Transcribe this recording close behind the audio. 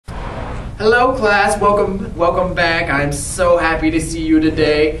Hello class, welcome back. I'm so happy to see you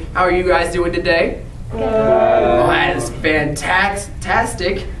today. How are you guys doing today? Good. Oh, that is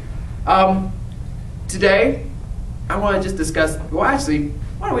fantastic. Today, I want to just discuss, well actually,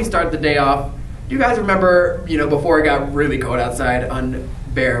 why don't we start the day off? Do you guys remember, before it got really cold outside,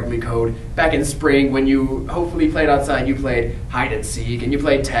 unbearably cold, back in spring when you hopefully played outside, you played hide and seek and you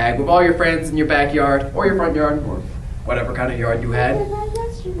played tag with all your friends in your backyard or your front yard or whatever kind of yard you had?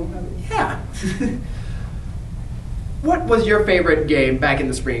 Yeah. What was your favorite game back in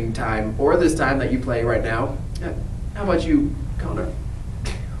the springtime or this time that you play right now? How about you, Connor?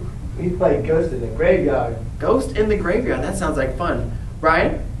 We played Ghost in the Graveyard. Ghost in the Graveyard, that sounds like fun.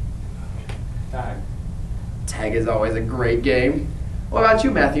 Ryan? Tag. Tag is always a great game. What about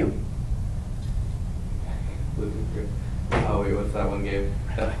you, Matthew? Oh wait, what's that one game?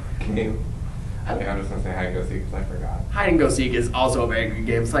 I think I'm just gonna say hide and go seek because I forgot. Hide and go seek is also a very good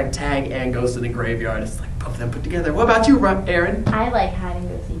game. It's like Tag and Ghost in the Graveyard. It's like both of them put together. What about you, Aaron? I like hide and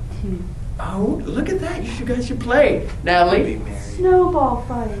go seek too. Oh, look at that. You guys should play. Natalie? Snowball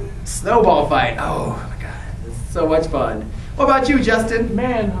fight. Snowball fight. Oh my god, this is so much fun. What about you, Justin?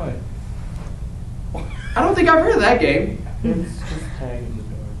 Manhunt. I don't think I've heard of that game. It's just tag in the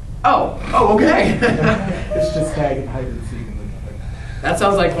dark. Oh, okay. It's just tag and hide and seek in the dark. That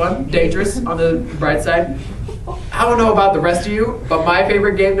sounds like fun. Dangerous on the bright side. I don't know about the rest of you, but my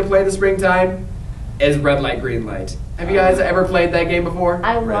favorite game to play in the springtime is Red Light, Green Light. Have you guys ever played that game before?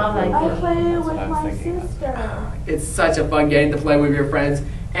 I love that I game. play it That's with what I was my thinking. sister. It's such a fun game to play with your friends.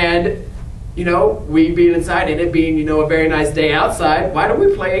 And, we being inside and it being, a very nice day outside, why don't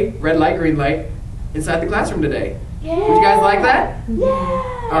we play Red Light, Green Light inside the classroom today? Yeah. Would you guys like that? Yeah.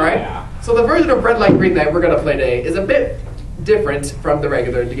 All right. Yeah. So the version of Red Light, Green Light we're going to play today is a bit different from the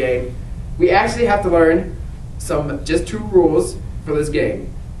regular game. We actually have to learn just 2 rules for this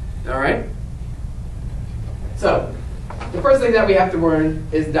game. All right? So, the first thing that we have to learn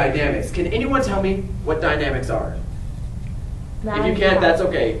is dynamics. Can anyone tell me what dynamics are? If you can't, that's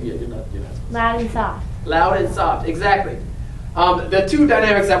okay. You're not Loud and soft. Loud and soft, exactly. The 2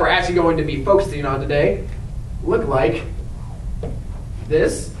 dynamics that we're actually going to be focusing on today look like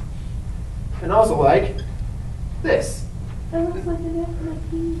this and also like this. That looks like an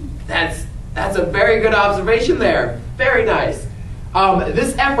F. That's a very good observation there. Very nice.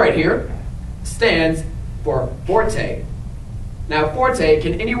 This F right here stands for forte. Now forte,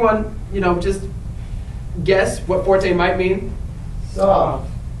 can anyone, just guess what forte might mean? Soft.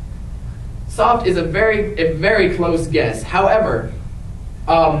 Soft is a very close guess. However,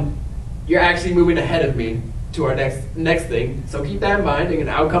 you're actually moving ahead of me to our next thing. So keep that in mind, and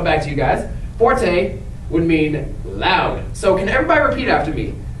I'll come back to you guys. Forte would mean loud. So can everybody repeat after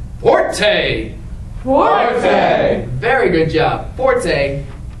me? Forte. Forte. Very good job. Forte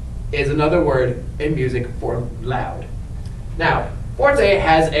is another word in music for loud. Now, forte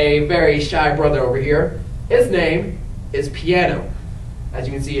has a very shy brother over here. His name is piano. As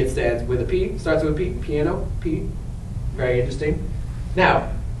you can see, it stands with a P, starts with a P, piano, P. Very interesting.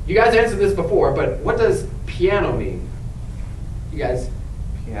 Now, you guys answered this before, but what does piano mean? You guys?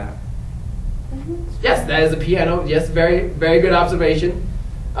 Yeah. Yes, that is a piano. Yes, very good observation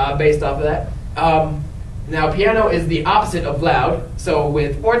based off of that. Now, piano is the opposite of loud. So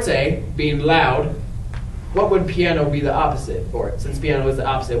with forte being loud, what would piano be the opposite for? Since piano is the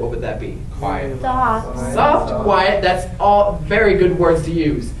opposite, what would that be? Quiet. Soft. Soft, quiet, that's all very good words to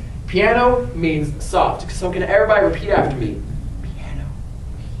use. Piano means soft. So can everybody repeat after me? Piano.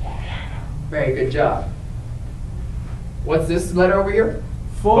 Very good job. What's this letter over here?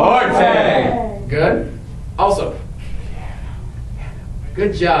 Forte. Good. Also,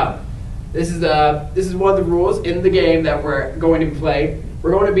 good job. This is one of the rules in the game that we're going to play.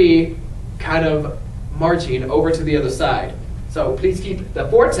 We're going to be kind of marching over to the other side. So please keep the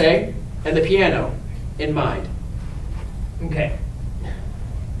forte and the piano in mind. Okay.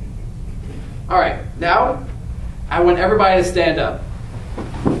 All right. Now, I want everybody to stand up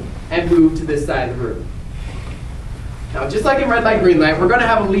and move to this side of the room. Now, just like in Red Light, Green Light, we're going to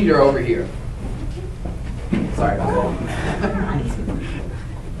have a leader over here. Sorry about that.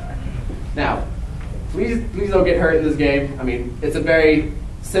 Now, please don't get hurt in this game. I mean, it's a very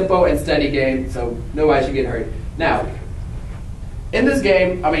simple and steady game, so nobody should get hurt. Now, in this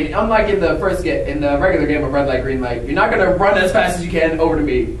game, I mean, unlike in the regular game of Red Light, Green Light, you're not going to run as fast as you can over to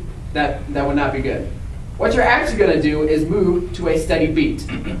me. That would not be good. What you're actually going to do is move to a steady beat.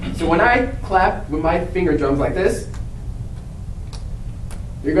 So when I clap with my finger drums like this,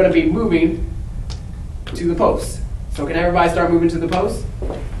 you're going to be moving to the post. So can everybody start moving to the post?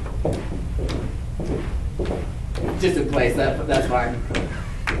 Just in place, that's fine.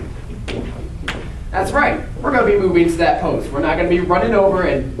 That's right. We're going to be moving to that post. We're not going to be running over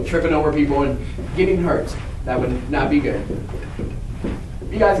and tripping over people and getting hurt. That would not be good.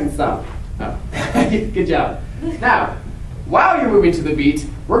 You guys can stop. Oh. Good job. Now, while you're moving to the beat,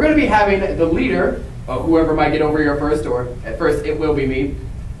 we're going to be having the leader, whoever might get over here first, or at first it will be me.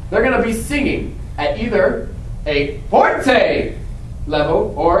 They're going to be singing at either a forte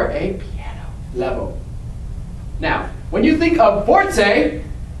level or a piano level. Now, when you think of forte,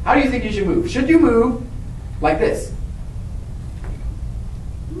 how do you think you should move? Should you move like this?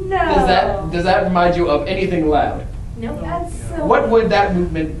 No. Does that remind you of anything loud? Nope. That's so. What would that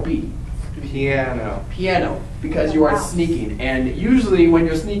movement be? Piano. Piano, because you are Wow. sneaking. And usually when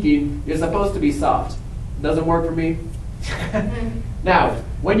you're sneaking, you're supposed to be soft. Doesn't work for me. Now,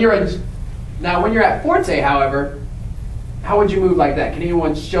 when you're at forte, however, how would you move like that? Can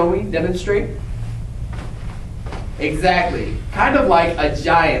anyone show me, demonstrate? Exactly. Kind of like a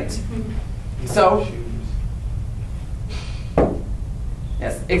giant. So,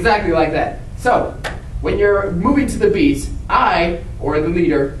 yes, exactly like that. So, when you're moving to the beat, I, or the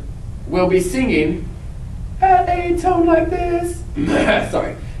leader, will be singing at a tone like this.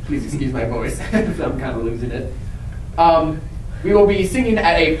 Sorry, please excuse my voice. I'm kind of losing it. We will be singing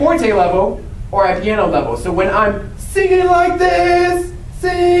at a forte level or a piano level. So when I'm singing like this,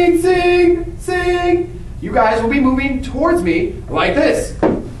 sing, sing, sing, you guys will be moving towards me like this.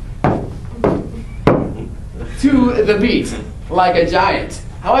 To the beat, like a giant.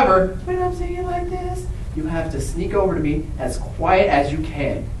 However, when I'm singing like this, you have to sneak over to me as quiet as you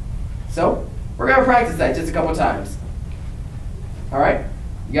can. So, we're going to practice that just a couple times. All right?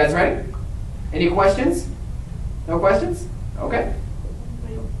 You guys ready? Any questions? No questions? Okay.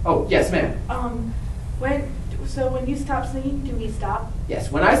 Oh, yes, ma'am. When you stop singing, do we stop? Yes,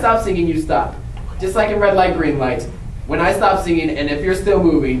 when I stop singing, you stop. Just like in red light, green light. When I stop singing, and if you're still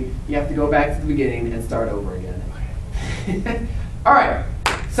moving, you have to go back to the beginning and start over again. All right.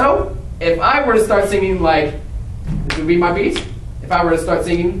 So, if I were to start singing like, this would be my beat. If I were to start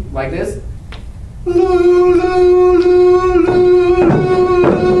singing like this.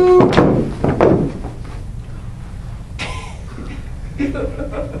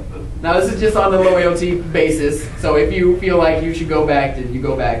 Now this is just on the loyalty basis, so if you feel like you should go back, then you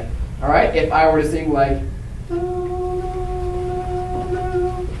go back. All right, if I were to sing like,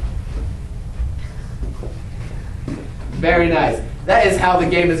 very nice. That is how the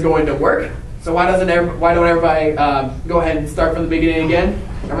game is going to work. So why don't everybody go ahead and start from the beginning again?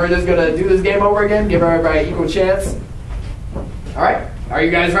 And we're just gonna do this game over again, give everybody equal chance. All right, are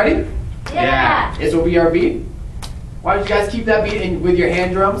you guys ready? Yeah. This will be our beat. Why don't you guys keep that beat with your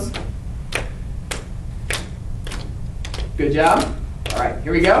hand drums? Good job. All right,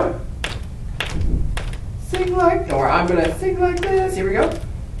 here we go. Sing like, or I'm gonna sing like this. Here we go.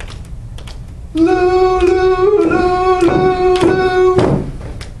 Loo, loo, loo, loo, loo.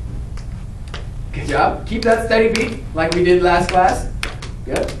 Good job. Keep that steady beat like we did last class.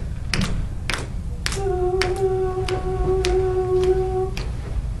 Good.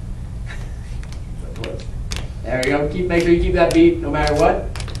 There we go. Make sure you keep that beat no matter what.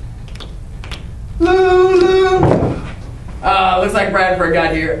 Loo, loo. Looks like Bradford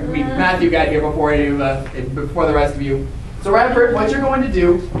got here. Matthew got here before the rest of you. So Bradford, what you're going to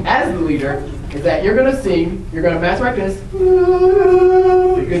do as the leader is that you're going to sing. You're going to match my pitch.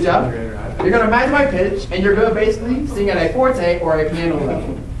 Good job. You're going to match my pitch, and you're going to basically sing at a forte or a piano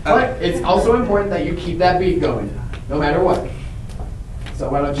level. But it's also important that you keep that beat going, no matter what. So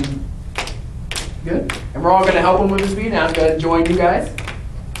why don't you? Good. And we're all going to help him with this beat. Now I'm going to join you guys.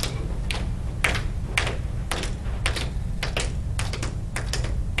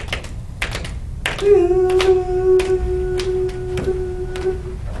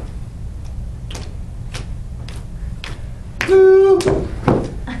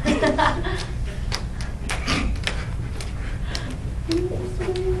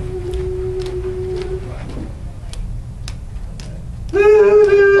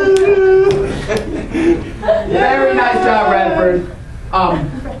 Very nice job, Bradford.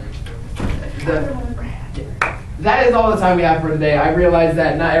 That is all the time we have for today. I realize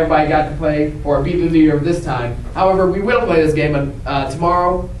that not everybody got to play or beat the leader this time. However, we will play this game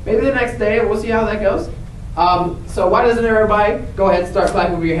tomorrow, maybe the next day. We'll see how that goes. So why doesn't everybody go ahead and start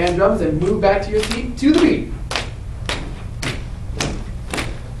clapping with your hand drums and move back to your seat to the beat.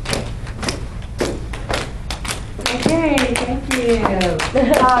 Okay, thank you.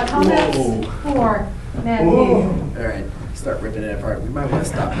 Comments for Matthew. All right, start ripping it apart. We might want to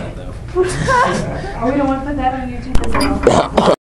stop that though. Oh, we don't want to put that on YouTube as well.